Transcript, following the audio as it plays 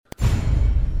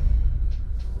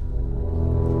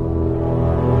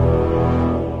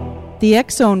The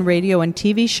X-Zone radio and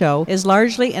TV show is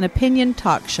largely an opinion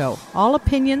talk show. All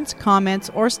opinions, comments,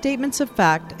 or statements of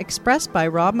fact expressed by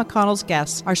Rob McConnell's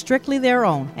guests are strictly their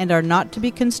own and are not to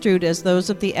be construed as those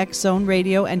of the X-Zone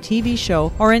radio and TV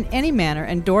show or in any manner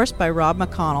endorsed by Rob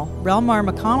McConnell, Relmar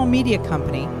McConnell Media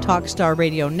Company, Talkstar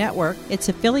Radio Network, its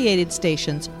affiliated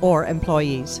stations, or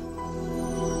employees.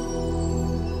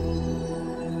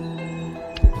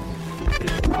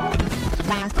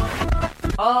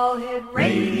 All Hit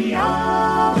Radio.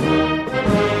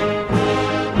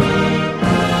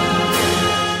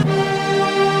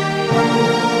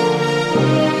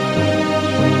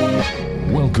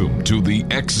 Welcome to the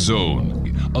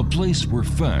X-Zone, a place where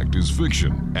fact is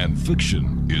fiction and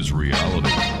fiction is reality.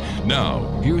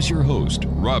 Now, here's your host,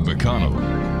 Rob McConnell.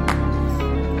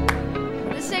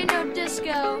 This ain't no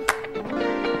disco.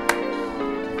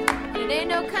 It ain't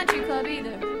no country club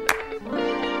either.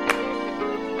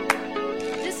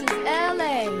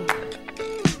 LA.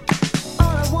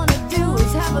 All I wanna do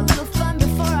is have a little fun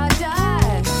before I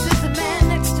die. Sits a man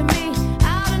next to me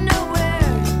out of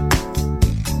nowhere.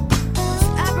 It's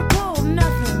apropos of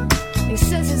nothing. He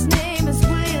says his name is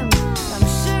William. I'm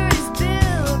sure he's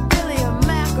Bill or Billy or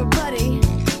Mac or Buddy.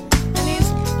 And he's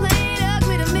played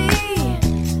ugly to me.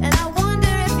 And I wonder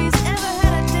if he's ever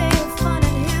had a day of fun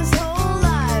in his whole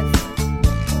life.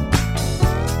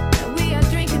 And we are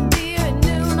drinking beer at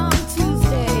noon on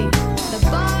Tuesday. The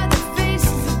bar that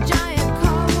faces a giant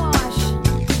car wash.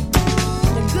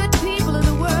 The good people of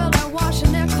the world are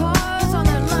washing their cars on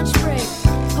their lunch break,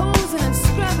 posing and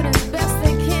scrubbing as best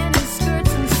they can in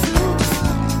skirts and suits.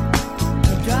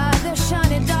 They drive their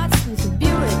shiny Datsuns and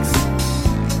Buicks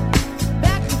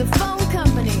back to the phone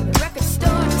company, the record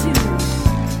store too.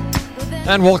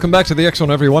 And welcome back to the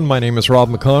X-Zone, everyone. My name is Rob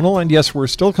McConnell, and yes, we're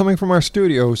still coming from our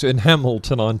studios in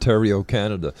Hamilton, Ontario,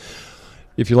 Canada.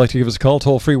 If you'd like to give us a call,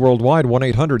 toll-free worldwide,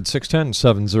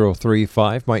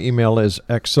 1-800-610-7035. My email is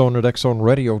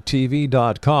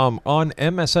xzone@xzoneradiotv.com. On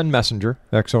MSN Messenger,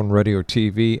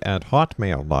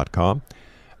 xzoneradiotv@hotmail.com.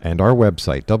 And our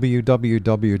website,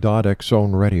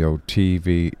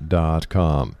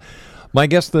 www.xzoneradiotv.com. My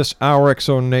guest this hour,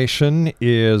 X-Zone Nation,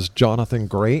 is Jonathan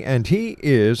Gray, and he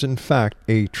is, in fact,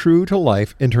 a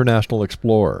true-to-life international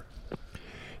explorer.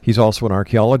 He's also an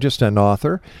archaeologist and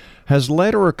author, has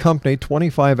led or accompanied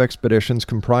 25 expeditions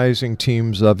comprising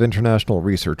teams of international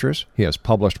researchers. He has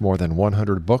published more than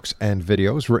 100 books and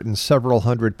videos, written several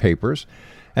hundred papers,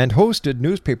 and hosted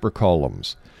newspaper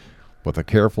columns. With a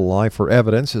careful eye for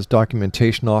evidence, his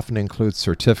documentation often includes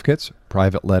certificates,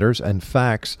 private letters, and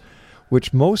facts,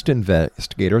 which most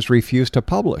investigators refuse to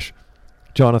publish.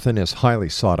 Jonathan is highly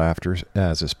sought after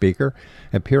as a speaker,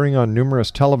 appearing on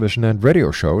numerous television and radio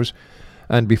shows,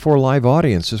 and before live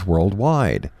audiences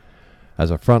worldwide. As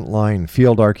a frontline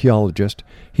field archaeologist,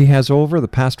 he has over the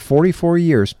past 44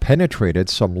 years penetrated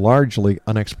some largely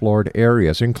unexplored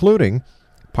areas, including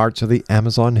parts of the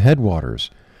Amazon headwaters.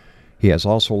 He has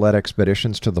also led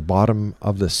expeditions to the bottom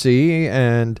of the sea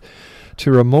and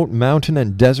to remote mountain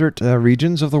and desert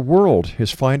regions of the world.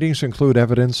 His findings include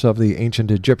evidence of the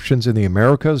ancient Egyptians in the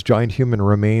Americas, giant human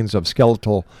remains of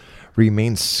skeletal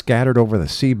remains scattered over the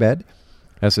seabed.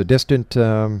 As a distant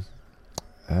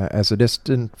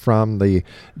from the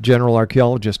general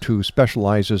archaeologist who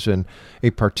specializes in a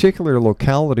particular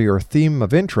locality or theme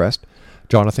of interest,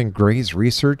 Jonathan Gray's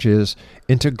research is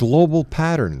into global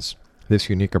patterns.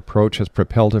 This unique approach has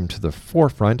propelled him to the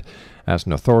forefront as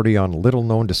an authority on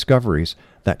little-known discoveries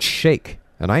that shake,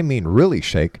 and I mean really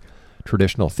shake,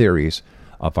 traditional theories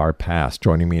of our past.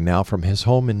 Joining me now from his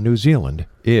home in New Zealand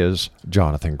is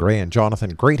Jonathan Gray. And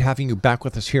Jonathan, great having you back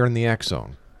with us here in the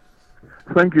X-Zone.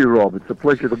 Thank you, Rob. It's a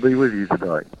pleasure to be with you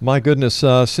today. My goodness,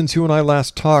 since you and I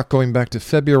last talked, going back to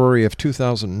February of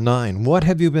 2009, what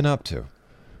have you been up to?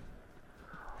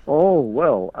 Oh,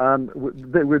 well,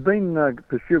 we've been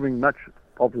pursuing much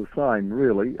of the same,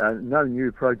 really. No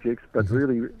new projects, but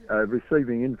really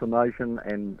receiving information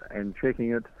and checking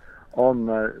it on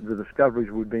the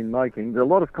discoveries we've been making. A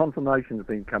lot of confirmation has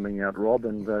been coming out, Rob,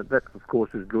 and that, of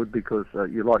course, is good because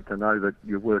you like to know that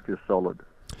your work is solid.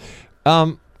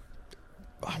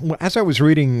 As I was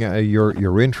reading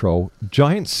your intro,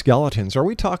 giant skeletons, are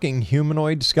we talking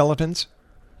humanoid skeletons?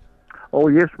 Oh,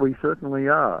 yes, we certainly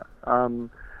are.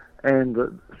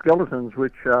 And skeletons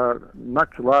which are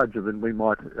much larger than we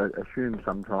might assume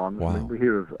sometimes. Wow. I mean, we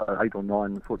hear of 8 or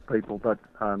 9 foot people, but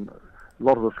a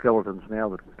lot of the skeletons now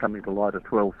that are coming to light are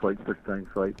 12 feet, 15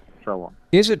 feet, so on.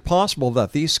 Is it possible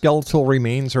that these skeletal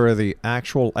remains are the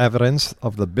actual evidence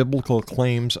of the biblical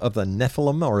claims of the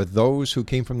Nephilim, or those who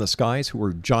came from the skies who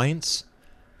were giants?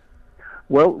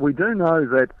 Well, we do know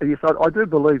that, yes, I do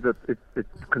believe that it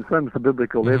confirms the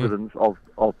biblical evidence of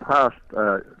past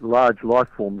large life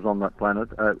forms on that planet.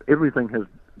 Everything has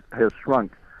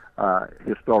shrunk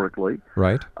historically.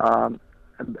 Right.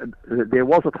 There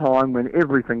was a time when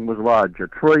everything was larger.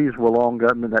 Trees were longer.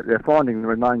 I mean, they're finding the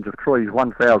remains of trees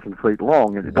 1,000 feet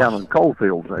long down in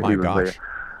coalfields here and there.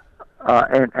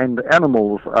 And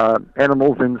animals,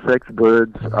 insects,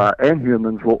 birds, and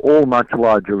humans were all much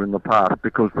larger in the past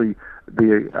because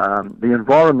the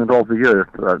environment of the Earth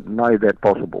made that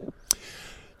possible.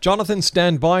 Jonathan,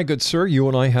 stand by, good sir. You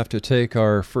and I have to take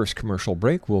our first commercial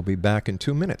break. We'll be back in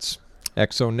 2 minutes.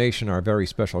 X-Zone Nation, our very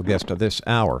special guest of this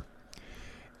hour,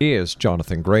 is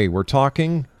Jonathan Gray. We're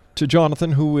talking to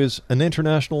Jonathan, who is an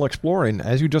international explorer, and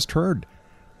as you just heard,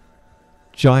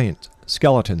 giant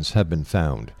skeletons have been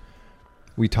found.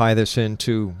 We tie this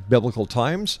into biblical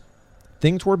times.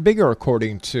 Things were bigger,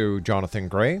 according to Jonathan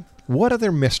Gray. What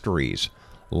other mysteries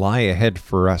lie ahead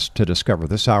for us to discover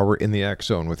this hour in the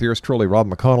X-Zone with yours truly, Rob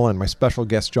McConnell, and my special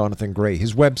guest, Jonathan Gray.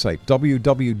 His website,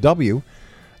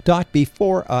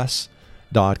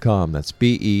 www.beforeus.com. That's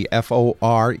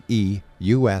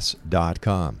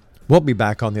BEFOREUS.com. We'll be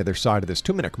back on the other side of this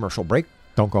 2-minute commercial break.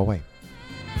 Don't go away.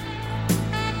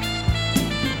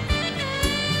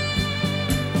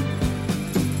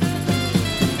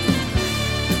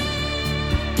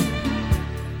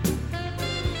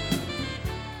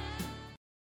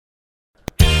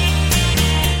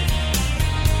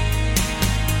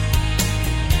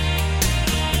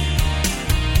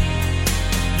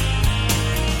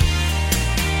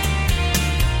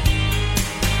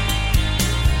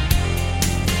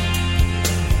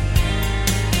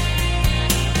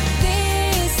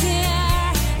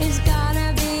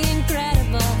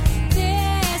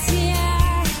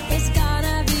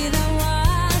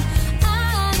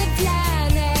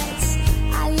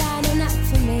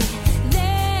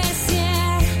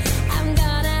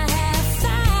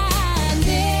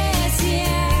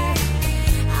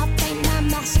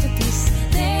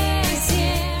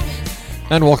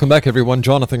 And welcome back, everyone.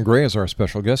 Jonathan Gray is our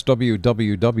special guest,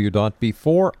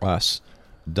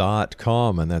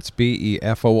 www.beforeus.com, and that's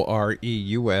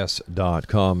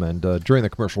BEFOREUS.com. And during the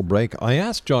commercial break, I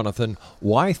asked Jonathan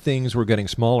why things were getting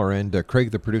smaller, and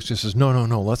Craig, the producer, says, no,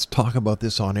 let's talk about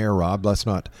this on air, Rob. Let's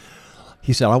not.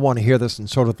 He said, I want to hear this, and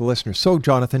so do the listeners. So,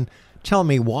 Jonathan, tell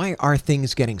me, why are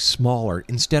things getting smaller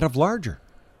instead of larger?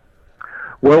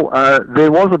 Well,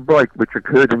 there was a break which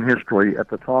occurred in history at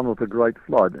the time of the Great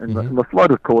Flood. And the flood,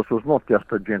 of course, was not just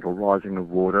a gentle rising of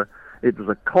water. It was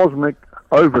a cosmic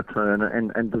overturn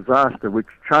and disaster which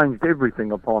changed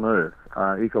everything upon Earth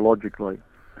ecologically.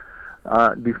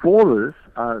 Before this,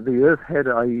 the Earth had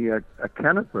a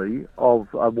canopy of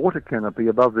a water canopy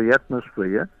above the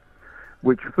atmosphere,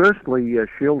 which firstly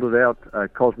shielded out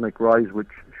cosmic rays which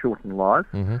shorten life.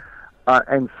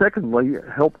 And secondly,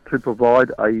 helped to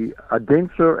provide a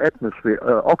denser atmosphere,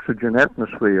 oxygen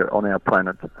atmosphere on our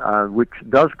planet, which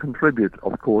does contribute,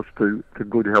 of course, to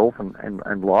good health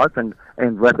and life and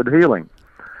rapid healing.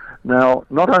 Now,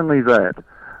 not only that,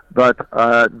 but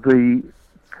the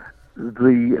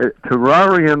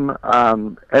terrarium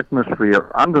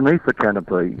atmosphere underneath the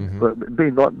canopy,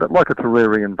 being like a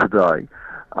terrarium today,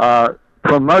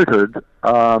 promoted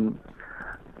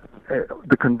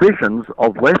the conditions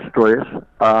of less stress,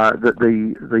 that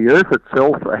the Earth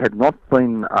itself had not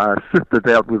been sifted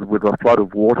out with a flood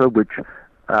of water, which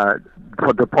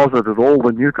deposited all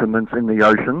the nutriments in the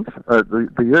oceans.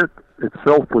 The Earth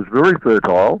itself was very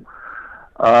fertile.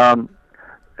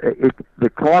 The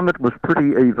climate was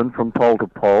pretty even from pole to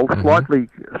pole, slightly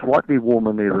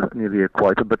warmer near the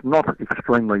equator, but not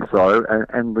extremely so.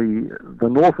 And the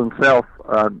north and south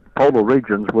polar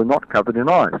regions were not covered in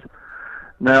ice.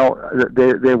 Now,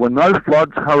 there were no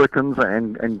floods, hurricanes,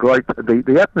 and great...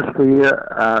 The atmosphere,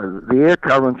 the air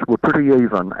currents were pretty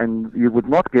even, and you would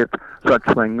not get such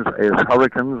things as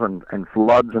hurricanes and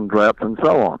floods and droughts and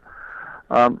so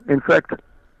on. In fact,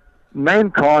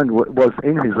 mankind was,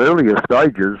 in his earlier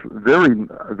stages, very,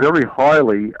 very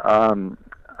highly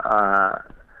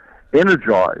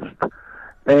energized.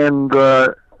 And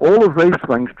all of these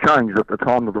things changed at the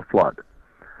time of the flood.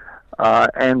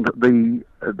 And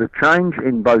the change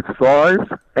in both size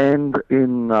and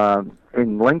in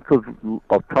length of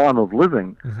time of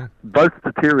living both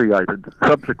deteriorated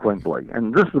subsequently.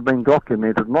 And this has been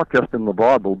documented not just in the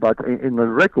Bible, but in the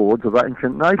records of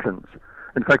ancient nations.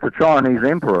 In fact, the Chinese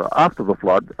emperor, after the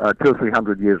flood, 200 or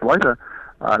 300 years later,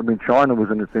 when China was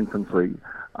in its infancy,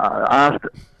 asked,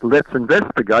 let's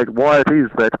investigate why it is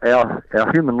that our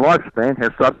human lifespan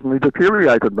has suddenly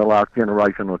deteriorated in the last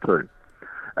generation or two.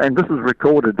 And this is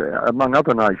recorded among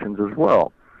other nations as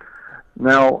well.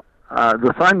 Now,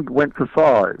 the same went for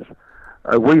size.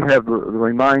 We have the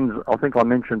remains, I think I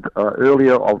mentioned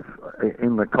earlier, of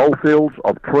in the coalfields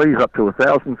of trees up to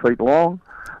 1,000 feet long.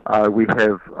 We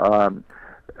have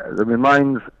the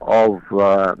remains of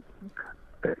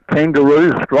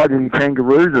kangaroos, Australian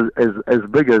kangaroos, as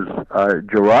big as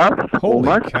giraffes. Holy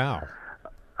almost. cow.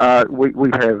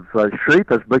 We have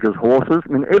sheep as big as horses. I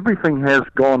mean, everything has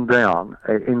gone down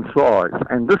in size,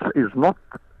 and this is not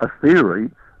a theory.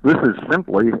 This is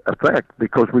simply a fact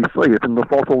because we see it in the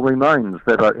fossil remains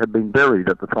that have been buried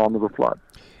at the time of the flood.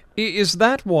 Is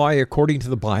that why, according to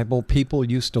the Bible, people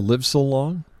used to live so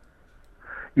long?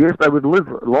 Yes, they would live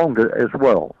longer as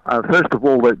well. First of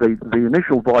all, the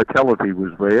initial vitality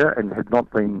was there and had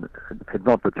not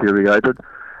deteriorated,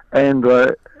 and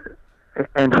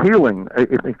healing.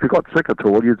 If you got sick at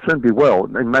all, you'd soon be well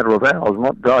in a matter of hours,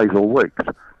 not days or weeks,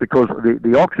 because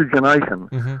the oxygenation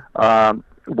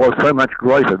was so much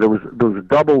greater. There was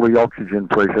double the oxygen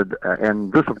pressure,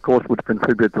 and this, of course, would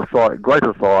contribute to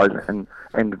greater size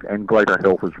and greater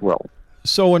health as well.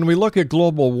 So when we look at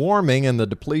global warming and the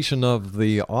depletion of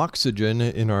the oxygen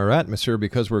in our atmosphere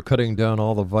because we're cutting down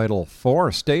all the vital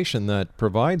forestation that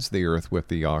provides the Earth with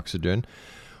the oxygen,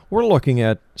 we're looking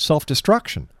at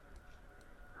self-destruction.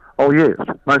 Oh, yes,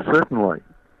 most certainly.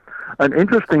 An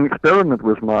interesting experiment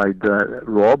was made,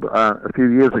 Rob, a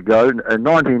few years ago, in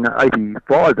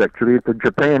 1985 actually, at the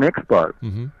Japan Expo.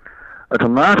 Mm-hmm. A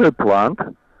tomato plant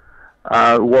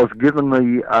was given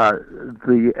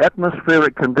the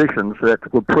atmospheric conditions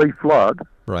that were pre-flood,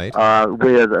 right,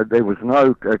 where there was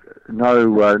no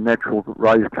natural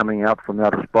rays coming out from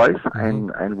outer space,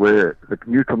 and where the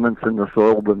nutriments in the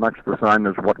soil were much the same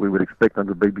as what we would expect them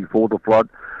to be before the flood,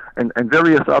 and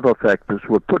various other factors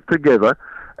were put together,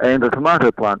 and a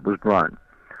tomato plant was grown.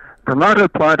 Tomato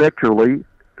plant actually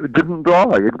didn't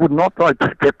die. It would not die. It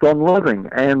just kept on living,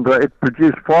 and it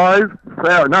produced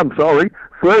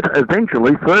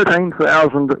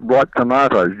 13,000 ripe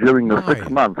tomatoes during the 6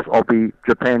 months of the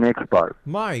Japan Expo.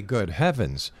 My good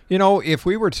heavens. You know, if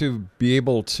we were to be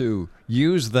able to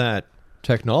use that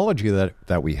technology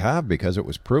that we have, because it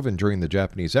was proven during the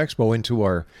Japanese Expo, into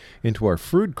our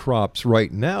fruit crops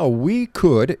right now, we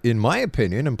could, in my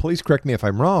opinion, and please correct me if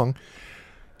I'm wrong,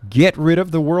 get rid of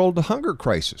the world hunger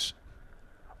crisis.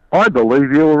 I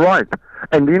believe you're right.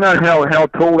 And do you know how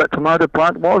tall that tomato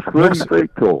plant was? 30 feet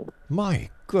tall. My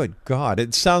good God!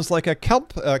 It sounds like a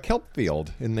kelp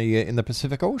field in the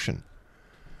Pacific Ocean.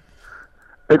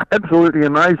 It's absolutely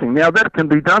amazing. Now that can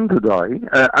be done today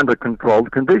under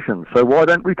controlled conditions. So why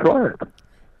don't we try it?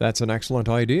 That's an excellent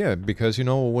idea, because you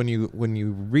know, when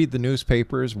you read the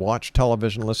newspapers, watch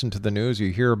television, listen to the news,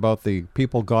 you hear about the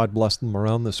people, God bless them,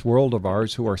 around this world of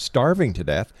ours who are starving to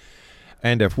death.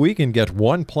 And if we can get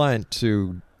one plant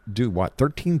to do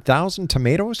 13,000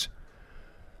 tomatoes?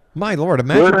 My Lord,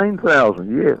 imagine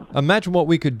 13,000, yes. Imagine what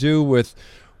we could do with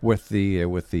the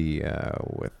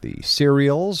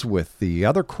cereals, with the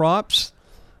other crops.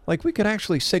 Like, we could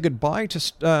actually say goodbye to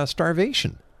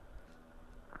starvation.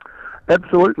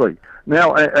 Absolutely.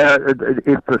 Now,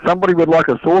 if somebody would like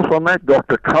a source on that,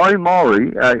 Dr. Kai Mori,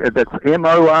 that's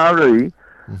M-O-R-E,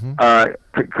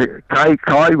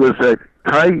 Kai was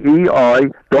K-E-I,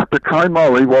 Dr. Kai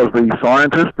Mori was the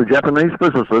scientist, the Japanese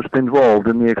physicist involved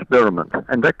in the experiment.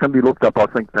 And that can be looked up, I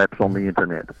think, perhaps on the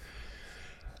internet.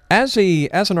 As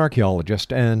an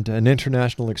archaeologist and an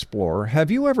international explorer,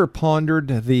 have you ever pondered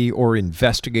or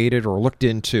investigated or looked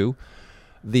into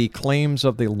the claims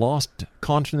of the lost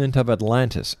continent of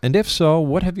Atlantis? And if so,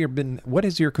 what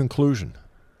is your conclusion?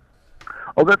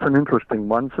 Oh, that's an interesting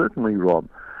one, certainly, Rob.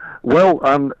 Well,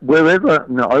 I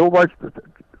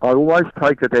always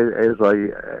take it as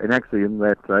an axiom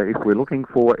that if we're looking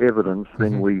for evidence,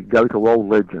 then we go to old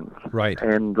legends. Right.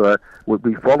 And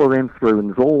we follow them through,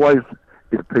 and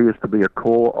it appears to be a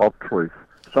core of truth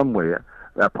somewhere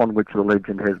upon which the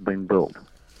legend has been built.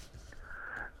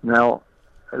 Now,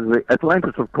 the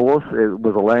Atlantis, of course,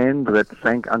 was a land that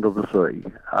sank under the sea,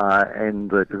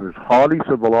 and it was highly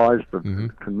civilized,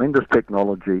 tremendous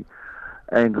technology,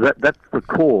 and that's the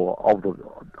core of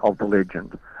the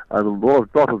legend. A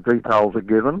lot of details are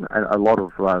given, and a lot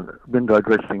of window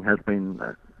dressing has been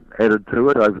added to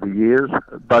it over the years.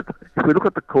 But if we look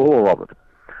at the core of it,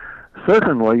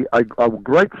 certainly a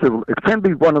great it can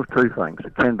be one of two things.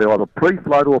 It can be either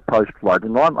pre-flood or post-flood,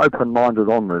 and I'm open-minded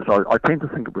on this. I tend to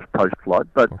think it was post-flood,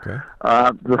 but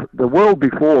the world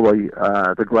before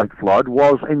the Great Flood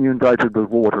was inundated with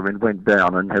water and went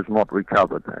down and has not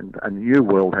recovered, and a new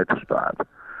world had to start.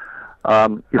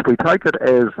 If we take it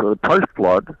as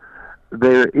post-flood,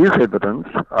 there is evidence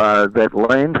that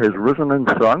land has risen and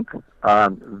sunk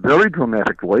very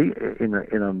dramatically in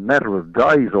a matter of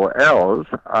days or hours,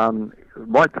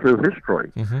 right through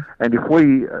history. Mm-hmm. And if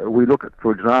we look at,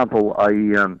 for example,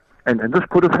 and this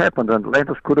could have happened,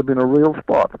 Atlantis could have been a real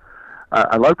spot,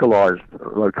 a localized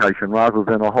location rather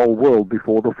than a whole world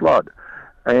before the flood.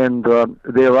 And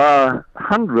there are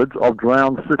hundreds of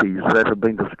drowned cities that have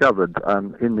been discovered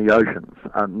in the oceans,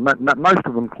 most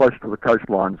of them close to the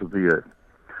coastlines of the Earth.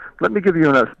 Let me give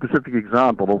you a specific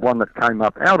example of one that came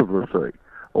up out of the sea,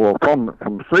 or from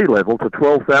sea level to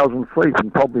 12,000 feet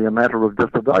in probably a matter of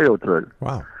just a day or two.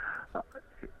 Wow.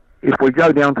 If we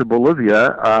go down to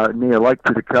Bolivia, near Lake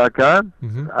Titicaca,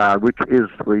 which is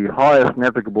the highest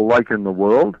navigable lake in the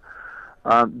world,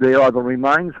 there are the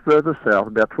remains further south,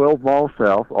 about 12 miles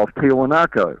south, of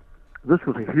Tiwanaku. This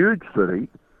was a huge city,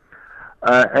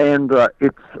 and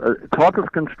its type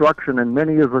of construction and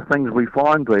many of the things we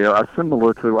find there are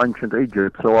similar to ancient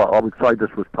Egypt, so I would say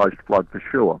this was post-flood for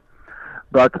sure.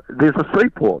 But there's a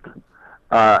seaport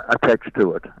attached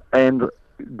to it, and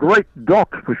great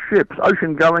docks for ships,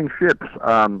 ocean-going ships,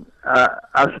 are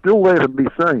still there to be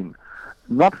seen.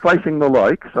 Not facing the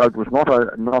lake, so it was not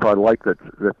a lake that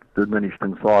diminished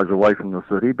in size away from the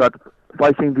city, but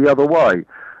facing the other way.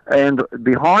 And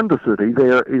behind the city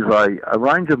there is a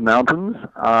range of mountains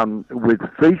with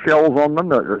seashells on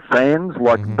them, sands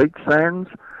like beach sands,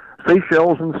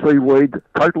 seashells and seaweed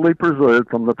totally preserved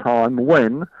from the time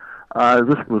when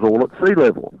this was all at sea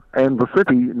level. And the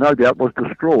city, no doubt, was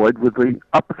destroyed with the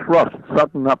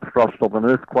sudden upthrust of an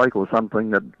earthquake or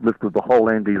something that lifted the whole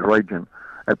Andes region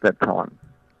at that time.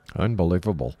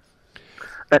 Unbelievable.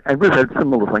 And we've had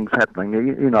similar things happening,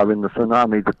 in the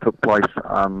tsunami that took place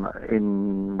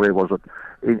in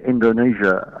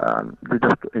Indonesia,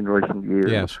 just in recent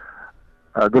years. Yes.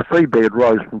 The seabed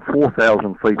rose from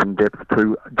 4,000 feet in depth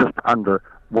to just under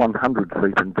 100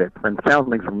 feet in depth, and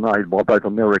soundings were made by both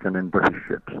American and British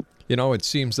ships. It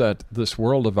seems that this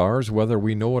world of ours, whether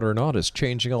we know it or not, is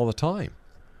changing all the time.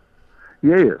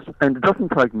 Yes, and it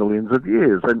doesn't take millions of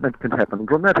years, and it can happen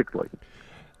dramatically.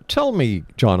 Tell me,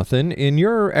 Jonathan, in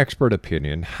your expert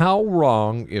opinion, how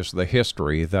wrong is the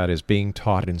history that is being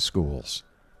taught in schools?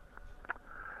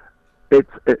 The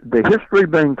history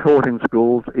being taught in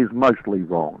schools is mostly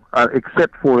wrong,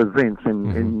 except for events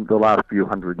in the last few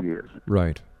hundred years.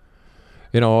 Right.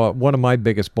 One of my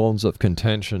biggest bones of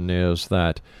contention is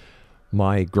that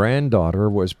my granddaughter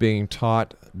was being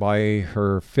taught by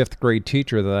her 5th grade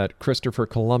teacher that Christopher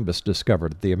Columbus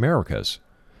discovered the Americas.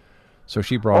 So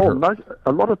she brought her...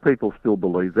 a lot of people still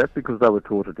believe that because they were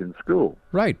taught it in school.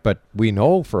 Right, but we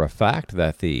know for a fact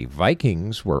that the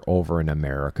Vikings were over in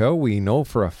America. We know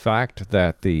for a fact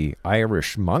that the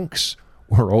Irish monks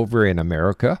were over in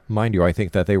America. Mind you, I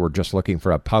think that they were just looking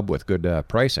for a pub with good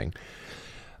pricing.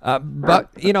 But,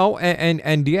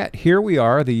 and yet here we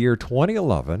are, the year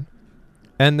 2011,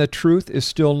 and the truth is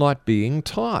still not being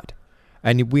taught.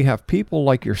 And we have people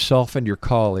like yourself and your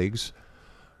colleagues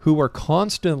who are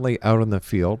constantly out in the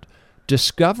field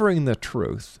discovering the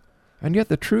truth, and yet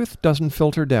the truth doesn't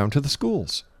filter down to the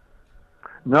schools.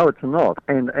 No, it's not.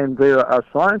 And there are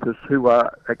scientists who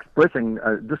are expressing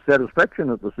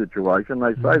dissatisfaction at the situation.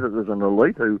 They say that there's an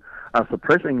elite who are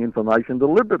suppressing information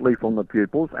deliberately from the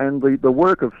pupils, and the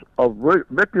work of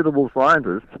reputable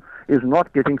scientists is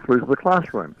not getting through to the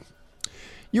classroom.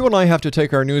 You and I have to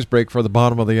take our news break for the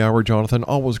bottom of the hour, Jonathan.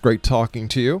 Always great talking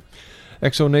to you.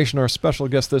 Exonation, our special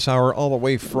guest this hour, all the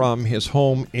way from his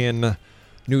home in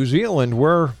New Zealand,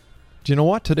 where, do you know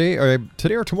what, today or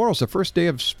tomorrow is the first day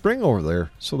of spring over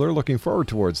there, so they're looking forward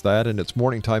towards that, and it's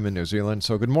morning time in New Zealand.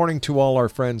 So good morning to all our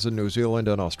friends in New Zealand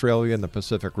and Australia and the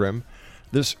Pacific Rim.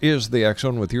 This is the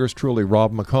X-Zone with yours truly,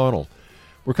 Rob McConnell.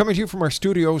 We're coming to you from our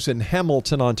studios in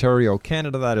Hamilton, Ontario,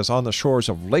 Canada. That is on the shores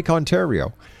of Lake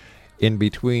Ontario, in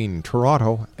between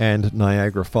Toronto and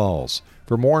Niagara Falls.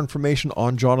 For more information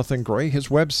on Jonathan Gray, his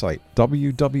website,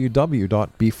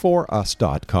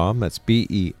 www.beforeus.com. That's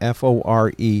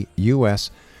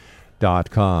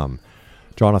BEFOREUS.com.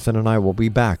 Jonathan and I will be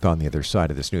back on the other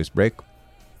side of this news break.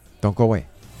 Don't go away.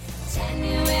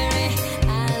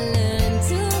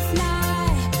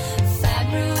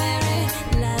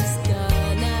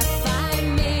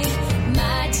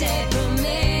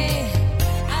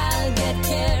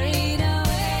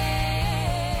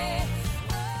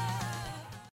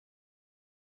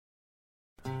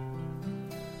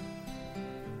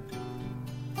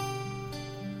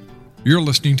 You're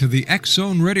listening to the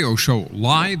X-Zone Radio Show,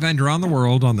 live and around the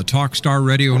world on the Talkstar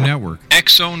Radio Network. X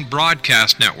X-Zone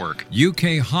Broadcast Network,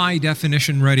 UK High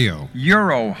Definition Radio,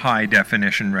 Euro High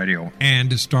Definition Radio,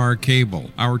 and Star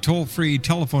Cable. Our toll-free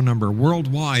telephone number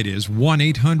worldwide is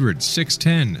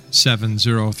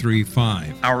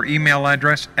 1-800-610-7035. Our email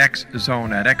address,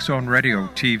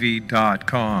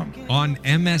 xzone@xzoneradiotv.com. On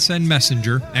MSN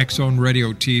Messenger, X-Zone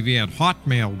Radio TV at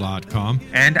hotmail.com,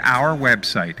 and our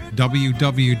website,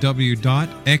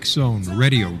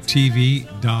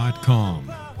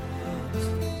 www.xzoneradiotv.com.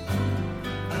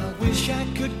 I wish I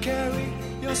could carry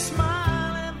your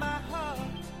smile in my heart.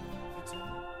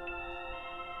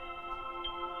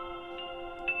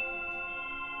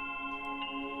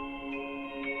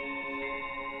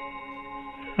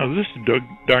 This is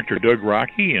Dr. Doug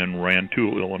Rocky in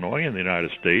Rantoul, Illinois, in the United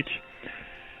States.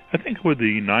 I think with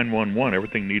the 911,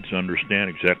 everything needs to understand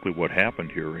exactly what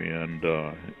happened here, and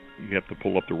you have to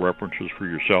pull up the references for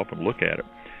yourself and look at it.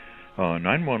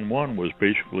 911 was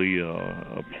basically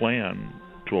a plan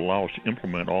to allow us to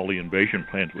implement all the invasion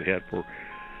plans we had for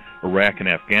Iraq and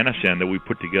Afghanistan that we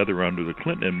put together under the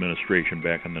Clinton administration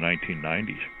back in the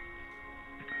 1990s.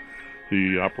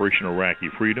 The Operation Iraqi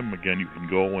Freedom, again, you can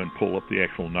go and pull up the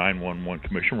actual 911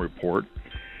 Commission report.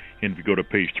 And if you go to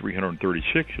page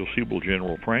 336, you'll see Well,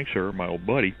 General Franks there, my old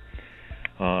buddy,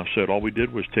 said all we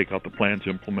did was take out the plans,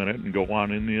 implement it, and go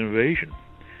on in the invasion.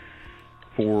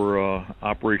 For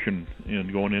Operation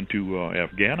going into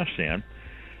Afghanistan,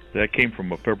 that came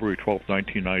from a February 12,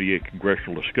 1998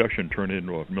 congressional discussion turned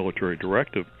into a military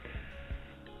directive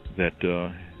that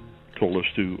told us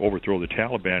to overthrow the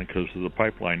Taliban because of the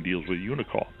pipeline deals with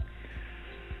Unicol.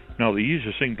 Now, the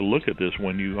easiest thing to look at this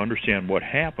when you understand what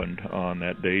happened on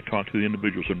that day, talk to the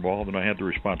individuals involved, and I had the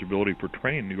responsibility for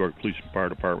training New York Police and Fire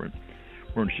Department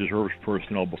emergency service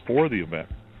personnel before the event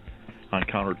on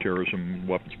counterterrorism,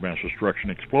 weapons of mass destruction,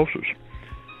 explosives.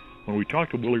 When we talked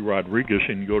to Willie Rodriguez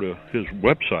and you go to his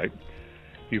website,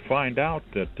 you find out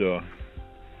that there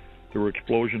were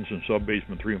explosions in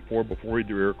sub-basement 3 and 4 before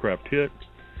either aircraft hit,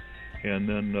 and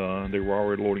then they were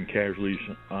already loading casualties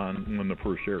on when the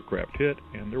first aircraft hit,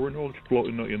 and there were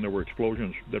there were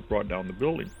explosions that brought down the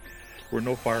building. There were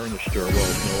no fire in the stairwells.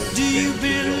 No. Do you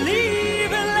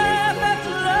believe in love after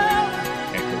love?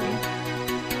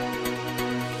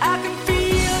 I can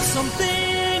feel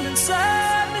something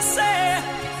inside me say,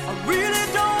 I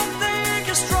really don't think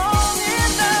you're strong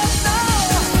enough. No.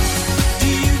 Do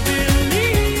you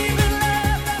believe in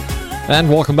love after love? And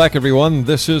welcome back, everyone.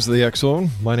 This is the X-Zone.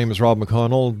 My name is Rob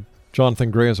McConnell. Jonathan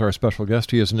Gray is our special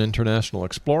guest. He is an international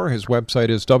explorer. His website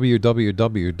is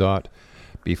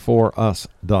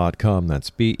www.beforeus.com. That's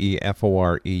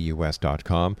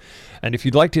BEFOREUS.com. And if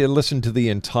you'd like to listen to the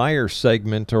entire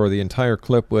segment or the entire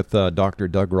clip with Dr.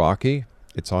 Doug Rocky,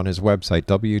 it's on his website,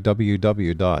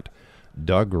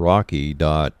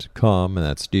 www.dougrocky.com, and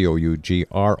that's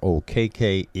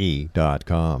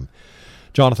DOUGROKKE.com.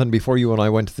 Jonathan, before you and I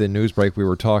went to the news break, we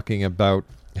were talking about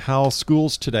how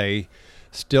schools today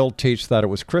still teach that it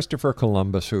was Christopher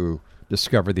Columbus who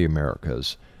discovered the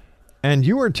Americas. And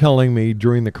you were telling me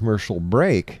during the commercial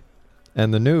break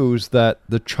and the news that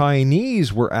the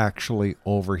Chinese were actually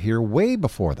over here way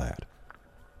before that.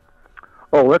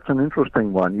 Oh, that's an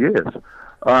interesting one, yes.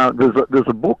 There's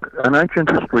a book, an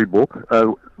ancient history book,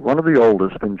 one of the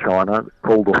oldest in China,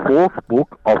 called the Fourth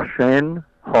Book of Shan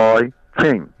Hai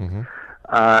Qing. Mm-hmm.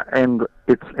 And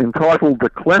it's entitled The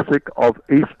Classic of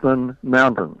Eastern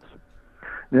Mountains.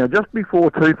 Now, just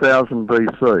before 2000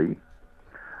 BC,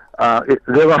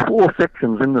 there are 4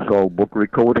 sections in this old book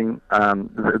recording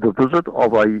the visit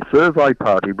of a survey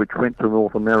party which went to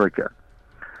North America.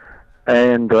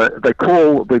 And they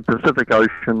call the Pacific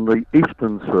Ocean the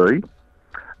Eastern Sea,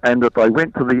 and that they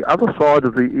went to the other side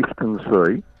of the Eastern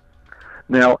Sea.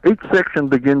 Now, each section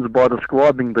begins by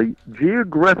describing the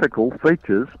geographical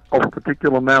features of a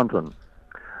particular mountain.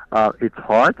 Its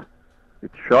height,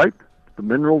 its shape, the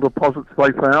mineral deposits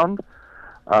they found,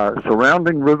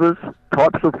 surrounding rivers,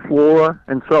 types of flora,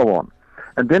 and so on.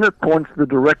 And then it points the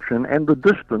direction and the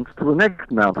distance to the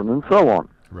next mountain, and so on.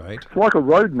 Right. It's like a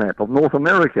road map of North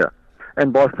America.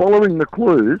 And by following the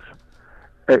clues,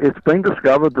 it's been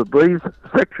discovered that these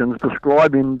sections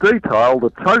describe in detail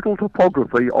the total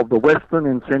topography of the western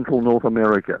and central North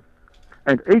America.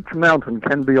 And each mountain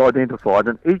can be identified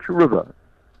and each river.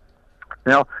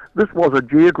 Now, this was a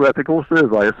geographical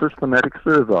survey, a systematic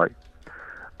survey.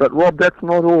 But, Rob, that's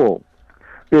not all.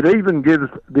 It even gives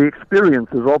the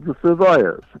experiences of the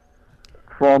surveyors,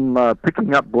 from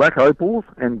picking up black opals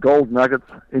and gold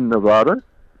nuggets in Nevada,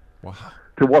 wow,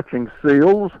 to watching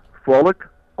seals frolic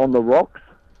on the rocks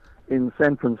in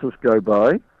San Francisco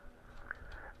Bay.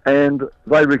 And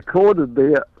they recorded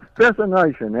their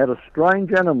fascination at a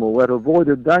strange animal that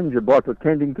avoided danger by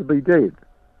pretending to be dead.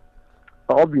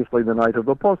 Obviously the native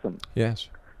opossum. Yes.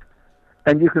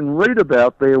 And you can read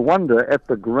about their wonder at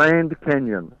the Grand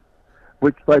Canyon,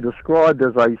 which they described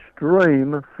as a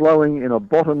stream flowing in a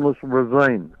bottomless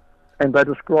ravine. And they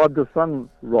described the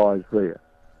sunrise there.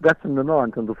 That's in the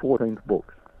 9th and the 14th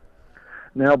books.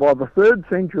 Now, by the 3rd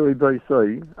century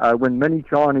BC, when many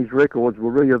Chinese records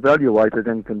were re-evaluated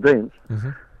and condensed,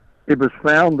 it was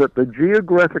found that the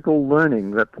geographical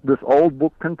learning that this old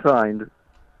book contained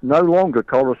no longer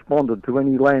corresponded to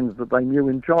any lands that they knew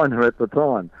in China at the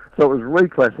time. So it was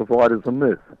reclassified as a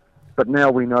myth. But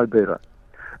now we know better.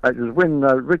 It was when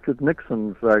Richard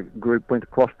Nixon's group went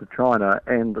across to China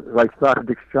and they started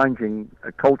exchanging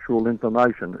cultural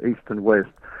information, east and west,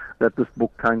 that this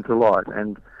book came to light.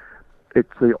 And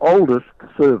it's the oldest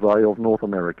survey of North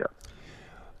America.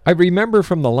 I remember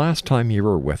from the last time you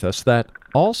were with us that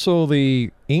also the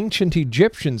ancient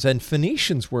Egyptians and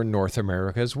Phoenicians were in North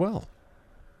America as well.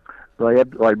 They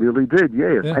really did,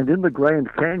 yes. Yeah. And in the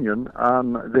Grand Canyon,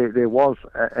 there was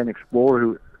an explorer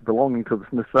who belonging to the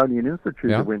Smithsonian Institute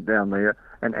Yeah. that went down there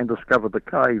and discovered the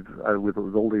cave with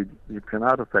all the Egyptian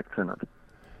artifacts in it.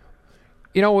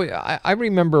 You know, I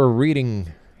remember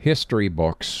reading history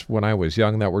books when I was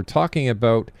young that were talking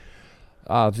about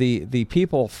the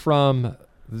people from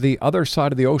the other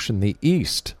side of the ocean, the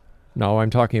east. Now I'm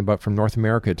talking about from North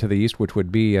America to the east, which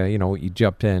would be,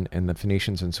 Egypt and the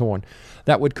Phoenicians and so on,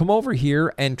 that would come over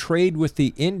here and trade with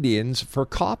the Indians for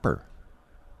copper.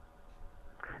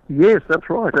 Yes, that's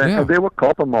right. Yeah. And there were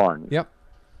copper mines. Yep.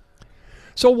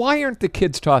 So why aren't the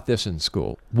kids taught this in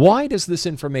school? Why does this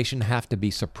information have to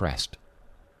be suppressed?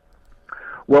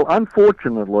 Well,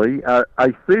 unfortunately,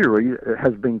 a theory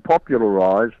has been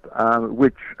popularized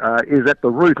which is at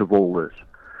the root of all this.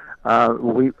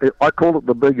 I call it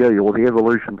the Big E, or the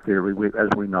evolution theory, as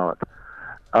we know it.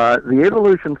 The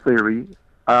evolution theory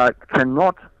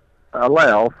cannot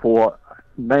allow for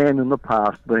man in the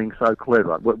past being so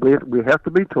clever. We have to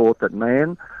be taught that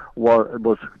man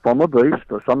was from a beast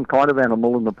or some kind of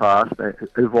animal in the past,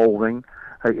 evolving.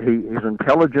 His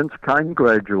intelligence came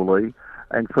gradually,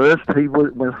 and first he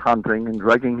went hunting and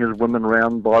dragging his women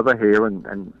around by the hair and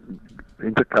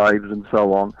into caves and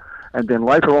so on. And then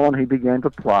later on he began to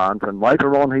plant, and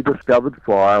later on he discovered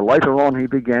fire. Later on he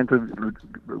began to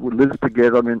live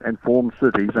together and form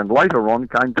cities, and later on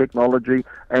came technology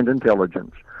and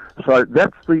intelligence. So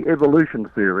that's the evolution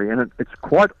theory, and it's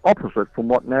quite opposite from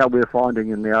what now we're finding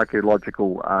in the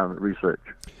archaeological research.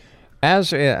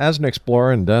 As an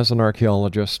explorer and as an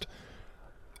archaeologist,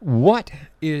 what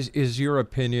is your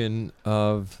opinion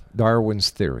of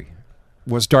Darwin's theory?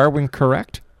 Was Darwin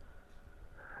correct?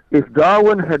 If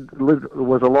Darwin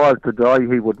was alive today,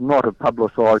 he would not have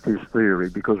publicised his theory,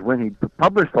 because when he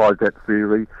publicised that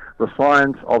theory, the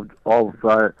science of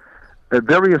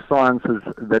various sciences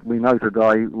that we know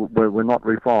today were not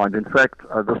refined. In fact,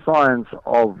 the science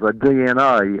of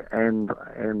DNA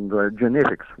and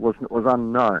genetics was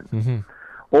unknown. Mm-hmm.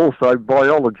 Also,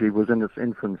 biology was in its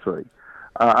infancy.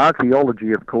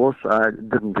 Archaeology, of course,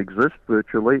 didn't exist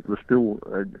virtually. It was still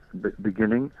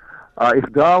beginning.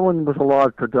 If Darwin was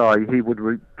alive today, he would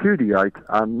repudiate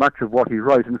much of what he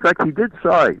wrote. In fact, he did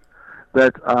say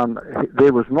that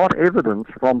there was not evidence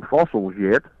from fossils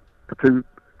yet to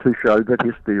show that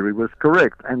his theory was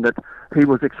correct, and that he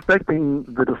was expecting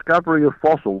the discovery of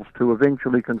fossils to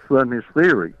eventually confirm his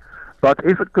theory. But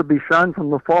if it could be shown from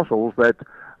the fossils that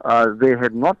there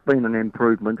had not been an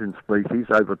improvement in species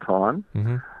over time,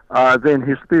 mm-hmm. Then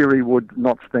his theory would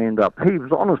not stand up. He was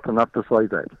honest enough to say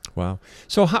that. Wow.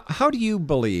 So how do you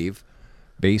believe,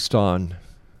 based on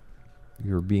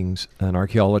your being an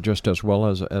archaeologist as well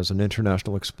as an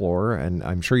international explorer, and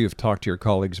I'm sure you've talked to your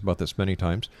colleagues about this many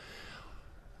times,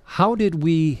 how did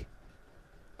we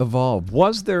evolve?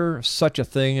 Was there such a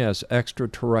thing as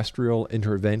extraterrestrial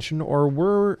intervention,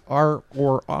 or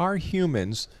are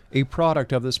humans a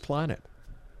product of this planet?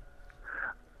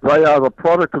 They are the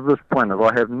product of this planet.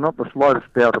 I have not the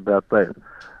slightest doubt about that.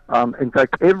 In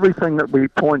fact, everything that we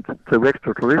point to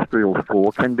extraterrestrials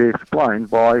for can be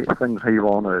explained by things here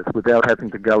on Earth without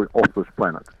having to go off this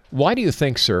planet. Why do you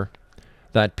think, sir,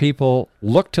 that people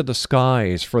look to the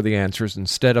skies for the answers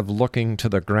instead of looking to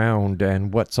the ground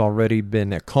and what's already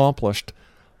been accomplished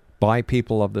by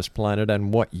people of this planet,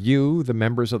 and what you, the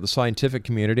members of the scientific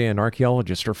community and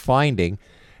archaeologists, are finding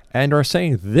and are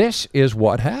saying this is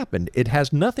what happened? It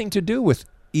has nothing to do with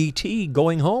E.T.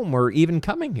 going home or even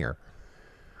coming here.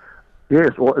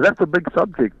 Yes, well, that's a big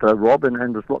subject, Rob, and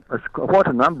there's quite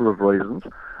a number of reasons.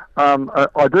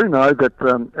 I do know that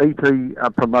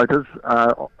ET promoters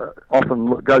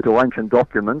often go to ancient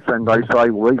documents and they say,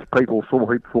 well, these people saw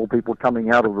people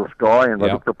coming out of the sky and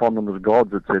they looked upon them as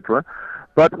gods, etc.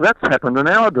 But that's happened in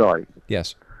our day.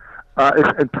 Yes.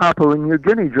 In Papua New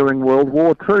Guinea during World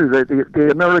War II, the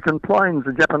American planes,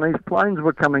 the Japanese planes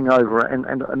were coming over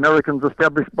and Americans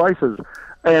established bases.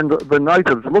 And the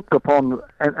natives looked upon,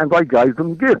 and they gave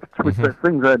them gifts, which are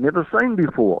things they'd never seen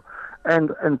before.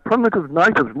 And primitive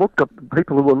natives looked at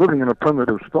people who were living in a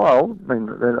primitive style. I mean,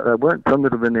 they weren't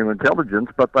primitive in their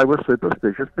intelligence, but they were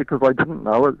superstitious because they didn't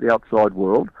know the outside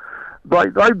world.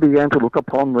 They began to look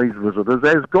upon these visitors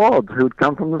as gods who had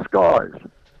come from the skies.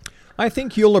 I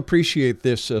think you'll appreciate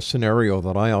this scenario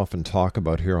that I often talk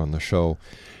about here on the show,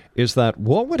 is that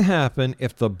what would happen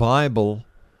if the Bible,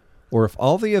 or if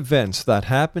all the events that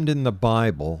happened in the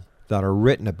Bible that are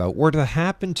written about were to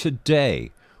happen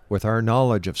today with our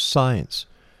knowledge of science,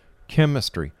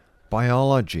 chemistry,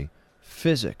 biology,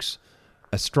 physics,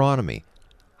 astronomy?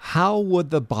 How would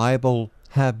the Bible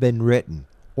have been written?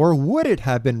 Or would it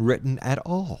have been written at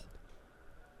all?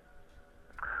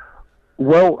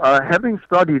 Well, having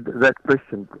studied that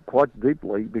question quite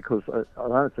deeply, because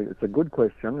it's a good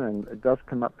question and it does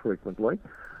come up frequently,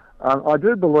 I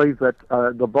do believe that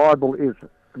the Bible is...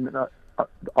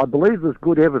 I believe there's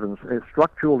good evidence,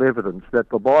 structural evidence, that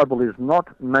the Bible is not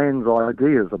man's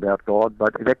ideas about God,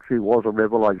 but it actually was a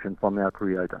revelation from our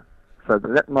Creator. So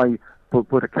that may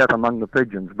put a cat among the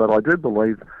pigeons, but I do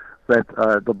believe that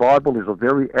the Bible is a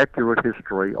very accurate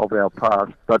history of our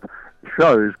past, but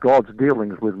shows God's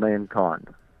dealings with mankind.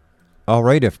 All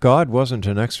right, if God wasn't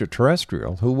an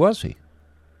extraterrestrial, who was he?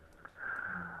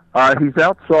 He's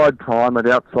outside time and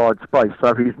outside space,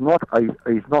 so he's not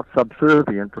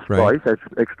subservient to space, as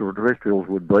extraterrestrials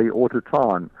would be, or to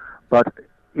time. But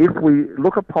if we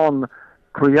look upon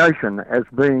creation as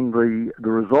being the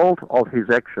result of his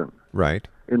action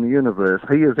in the universe,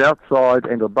 he is outside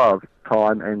and above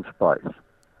time and space.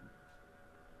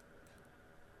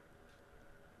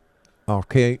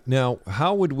 Okay, now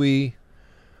how would we,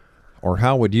 or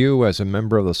how would you as a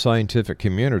member of the scientific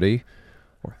community,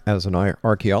 or as an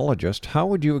archaeologist, how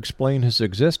would you explain his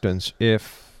existence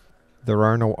if there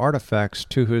are no artifacts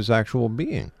to his actual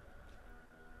being?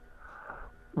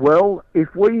 Well,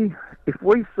 if we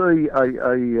see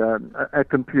a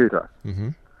computer,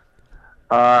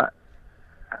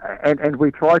 and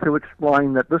we try to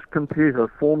explain that this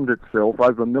computer formed itself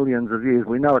over millions of years,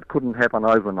 we know it couldn't happen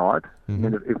overnight. I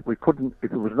mean, if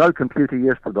there was no computer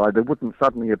yesterday, there wouldn't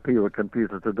suddenly appear a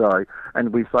computer today.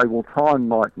 And we say, well, time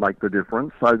might make the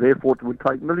difference, so therefore it would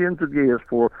take millions of years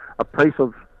for a piece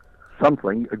of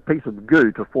something, a piece of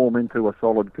goo, to form into a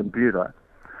solid computer.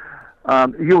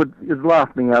 You'd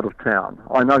laugh me out of town.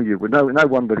 I know you would. No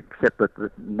one would accept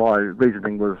that my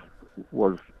reasoning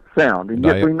was sound, and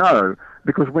yet we know,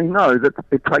 because we know that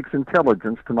it takes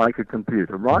intelligence to make a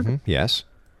computer, right? Yes.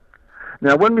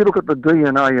 Now, when we look at the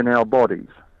DNA in our bodies,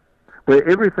 where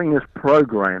everything is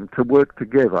programmed to work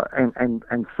together,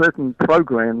 and certain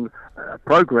programs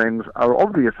are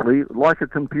obviously like a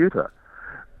computer,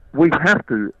 we have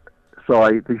to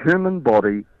say the human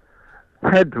body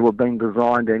had to have been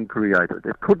designed and created.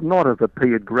 It could not have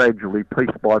appeared gradually,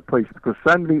 piece by piece, because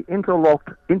so many interlocked,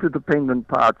 interdependent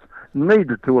parts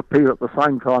needed to appear at the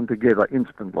same time together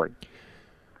instantly.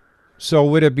 So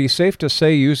would it be safe to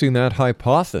say, using that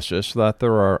hypothesis, that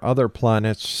there are other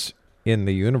planets in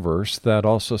the universe that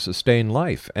also sustain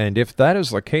life? And if that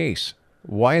is the case,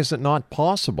 why is it not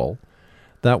possible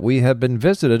that we have been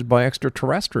visited by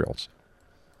extraterrestrials?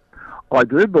 I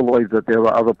do believe that there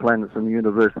are other planets in the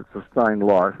universe that sustain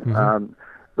life.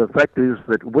 The fact is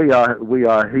that we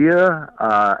are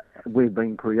here. We've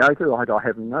been created. I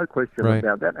have no question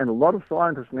about that. And a lot of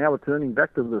scientists now are turning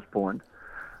back to this point.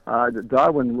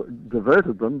 Darwin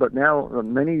diverted them, but now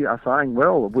many are saying,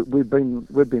 well, we've been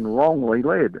wrongly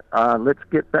led. Let's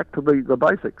get back to the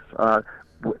basics.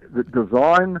 The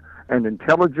design and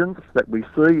intelligence that we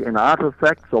see in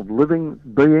artifacts of living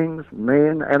beings,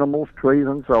 men, animals, trees,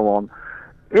 and so on,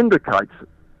 indicates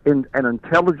an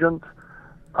intelligent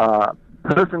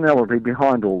personality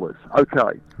behind all this.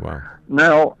 Okay. Wow.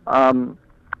 Now,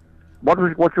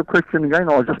 what's your question again?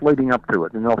 I was just leading up to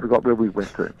it, and I forgot where we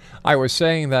went to. I was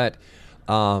saying that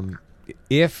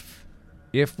if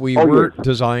we were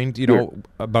designed,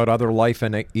 about other life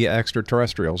and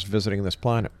extraterrestrials visiting this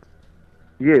planet.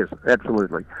 Yes,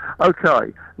 absolutely.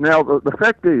 Okay. Now, the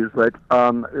fact is that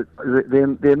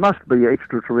there must be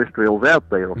extraterrestrials out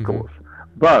there, of course,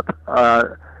 but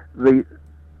the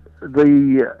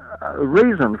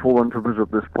reason for them to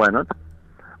visit this planet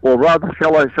or rather,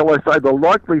 shall I say, the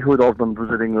likelihood of them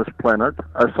visiting this planet.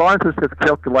 Scientists have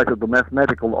calculated the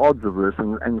mathematical odds of this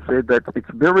and said that it's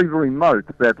very remote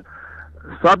that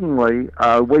suddenly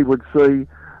we would see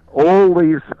all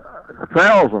these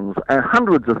thousands and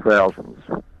hundreds of thousands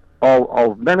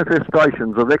of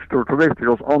manifestations of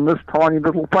extraterrestrials on this tiny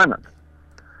little planet.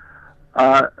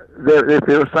 If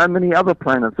there are so many other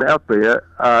planets out there,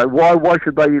 why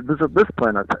should they visit this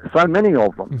planet? So many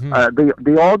of them.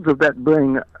 The odds of that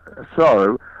being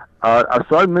so are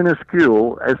so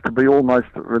minuscule as to be almost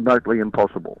remotely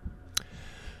impossible.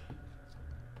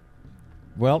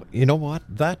 Well, you know what?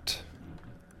 That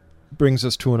brings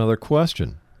us to another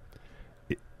question.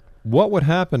 What would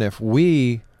happen if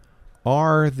we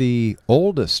are the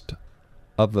oldest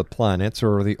of the planets,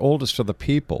 or the oldest of the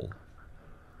people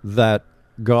that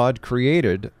God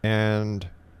created, and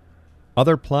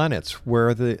other planets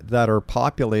that are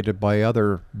populated by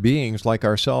other beings like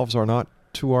ourselves are not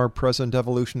to our present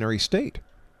evolutionary state?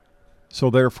 So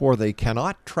therefore they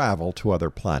cannot travel to other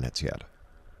planets yet.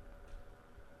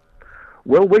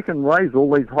 Well, we can raise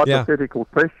all these hypothetical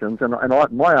questions, and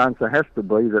my answer has to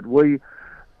be that we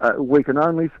can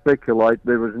only speculate.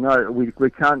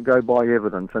 We can't go by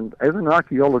evidence. And as an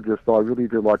archaeologist, I really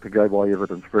do like to go by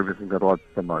evidence for everything that I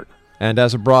promote. And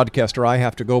as a broadcaster, I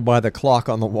have to go by the clock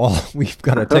on the wall. We've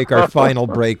got to take our final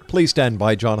break. Please stand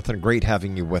by, Jonathan. Great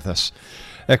having you with us.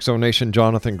 Exonation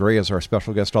Jonathan Gray is our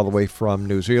special guest all the way from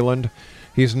New Zealand.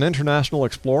 He's an international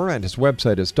explorer, and his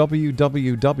website is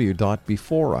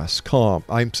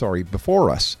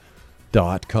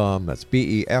beforeus.com. That's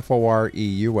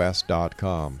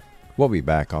beforeus.com. We'll be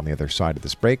back on the other side of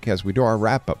this break as we do our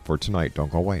wrap-up for tonight.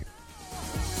 Don't go away.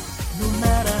 No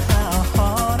matter how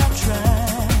hard I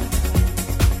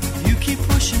try, you keep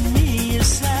pushing me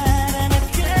aside and I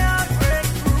can't break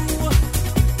through.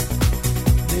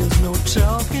 There's no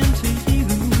talking to you.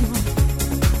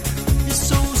 It's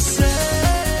so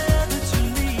sad that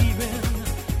you're leaving.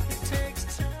 It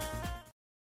takes time.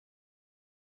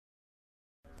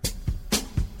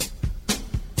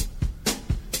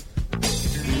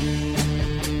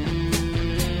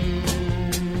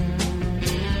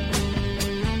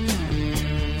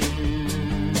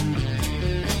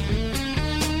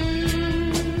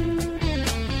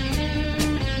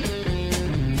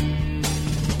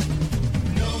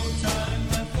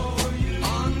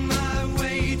 On my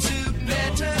way to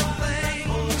better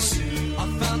things, I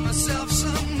found myself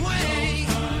some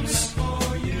ways.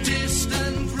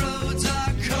 Distant roads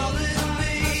are calling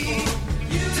me.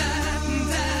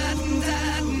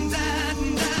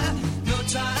 No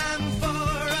time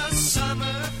for a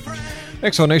summer friend.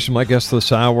 Exonation, my guest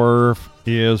this hour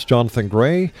is Jonathan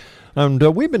Gray, and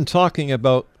we've been talking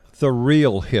about the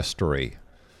real history.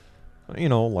 You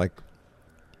know, like,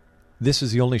 this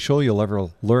is the only show you'll ever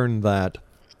learn that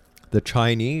the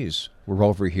Chinese were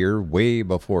over here way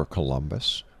before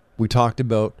Columbus. We talked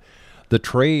about the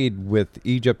trade with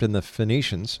Egypt and the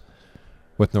Phoenicians,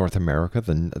 with North America,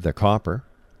 the copper.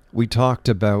 We talked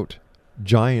about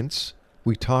giants.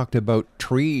 We talked about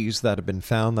trees that have been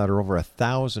found that are over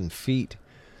 1,000 feet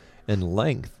in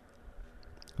length.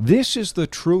 This is the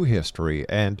true history.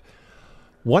 And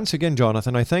once again,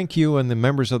 Jonathan, I thank you and the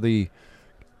members of the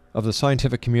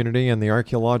scientific community and the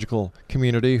archaeological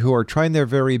community who are trying their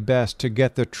very best to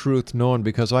get the truth known,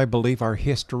 because I believe our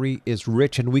history is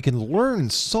rich and we can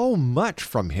learn so much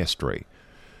from history.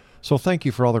 So thank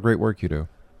you for all the great work you do.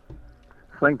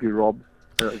 Thank you, Rob.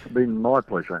 It's been my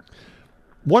pleasure.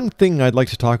 One thing I'd like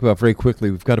to talk about very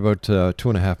quickly, we've got about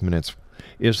 2.5 minutes,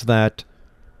 is that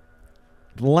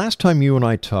the last time you and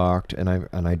I talked, and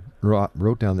I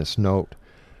wrote down this note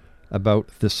about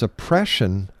the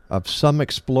suppression of some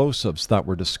explosives that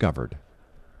were discovered.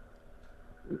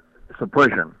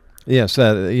 Suppression. Yes,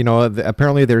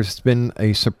 apparently there's been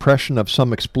a suppression of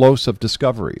some explosive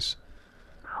discoveries.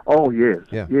 Oh, yes,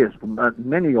 Yeah. yes,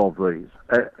 many of these.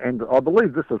 And I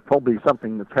believe this is probably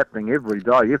something that's happening every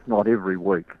day, if not every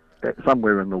week,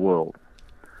 somewhere in the world.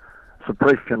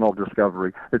 Suppression of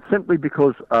discovery. It's simply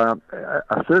because a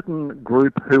certain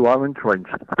group who are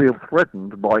entrenched feel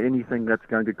threatened by anything that's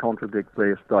going to contradict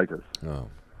their status. Oh.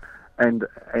 And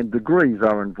degrees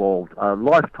are involved,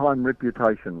 lifetime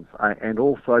reputations, and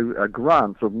also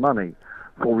grants of money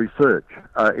for research.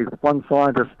 If one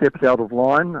scientist steps out of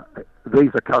line,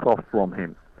 these are cut off from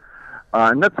him.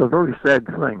 And that's a very sad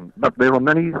thing. But there are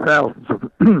many thousands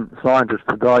of scientists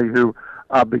today who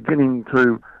are beginning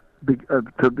to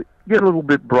get a little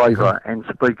bit braver and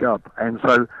speak up. And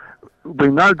so we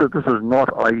know that this is not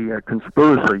a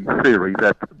conspiracy theory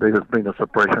that there has been a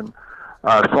suppression.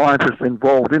 scientists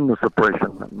involved in the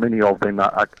suppression, many of them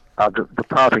are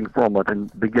departing from it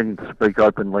and beginning to speak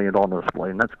openly and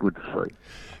honestly, and that's good to see.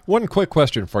 One quick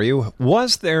question for you.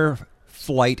 Was there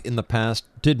flight in the past?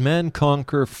 Did man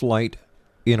conquer flight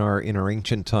in our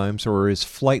ancient times, or is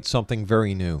flight something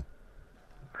very new?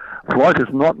 Flight is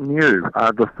not new.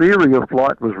 The theory of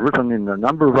flight was written in a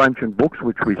number of ancient books,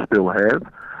 which we still have.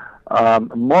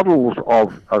 Models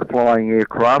of flying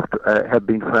aircraft have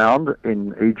been found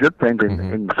in Egypt and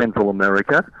in Central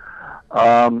America,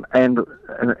 and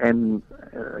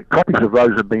copies of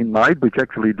those have been made, which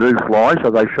actually do fly, so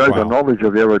they show the knowledge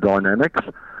of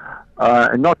aerodynamics.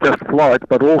 And not just flight,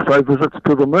 but also visits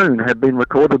to the moon have been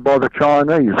recorded by the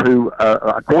Chinese, who,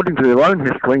 according to their own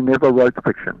history, never wrote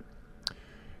fiction.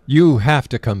 You have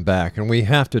to come back, and we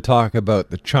have to talk about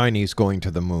the Chinese going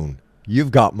to the moon.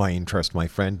 You've got my interest, my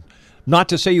friend. Not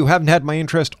to say you haven't had my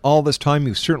interest all this time,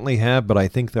 you certainly have, but I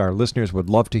think that our listeners would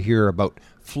love to hear about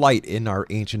flight in our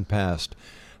ancient past.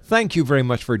 Thank you very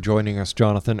much for joining us,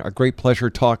 Jonathan. A great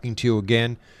pleasure talking to you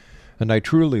again, and I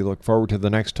truly look forward to the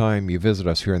next time you visit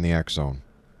us here in the X Zone.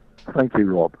 Thank you,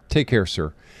 Rob. Take care,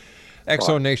 sir. X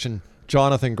Zone Nation,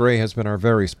 Jonathan Gray has been our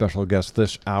very special guest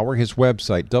this hour. His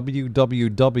website,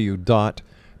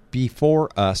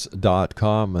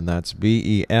 www.beforeus.com, and that's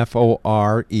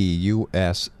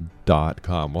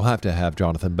BEFOREUS.com. We'll have to have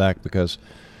Jonathan back because,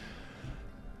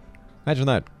 imagine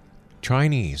that,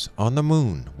 Chinese on the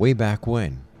moon way back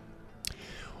when.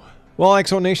 Well,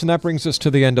 X Zone Nation, that brings us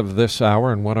to the end of this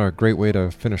hour, and what a great way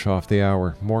to finish off the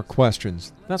hour. More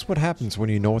questions. That's what happens when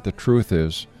you know what the truth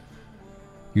is.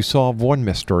 You solve one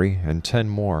mystery, and 10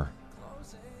 more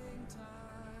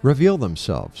reveal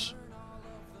themselves.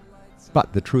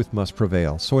 But the truth must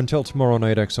prevail. So until tomorrow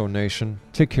night, X Zone Nation,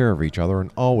 take care of each other, and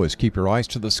always keep your eyes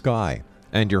to the sky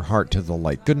and your heart to the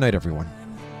light. Good night, everyone.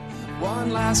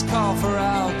 One last call for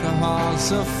alcohol,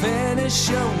 so finish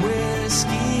your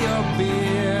whiskey or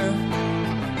beer.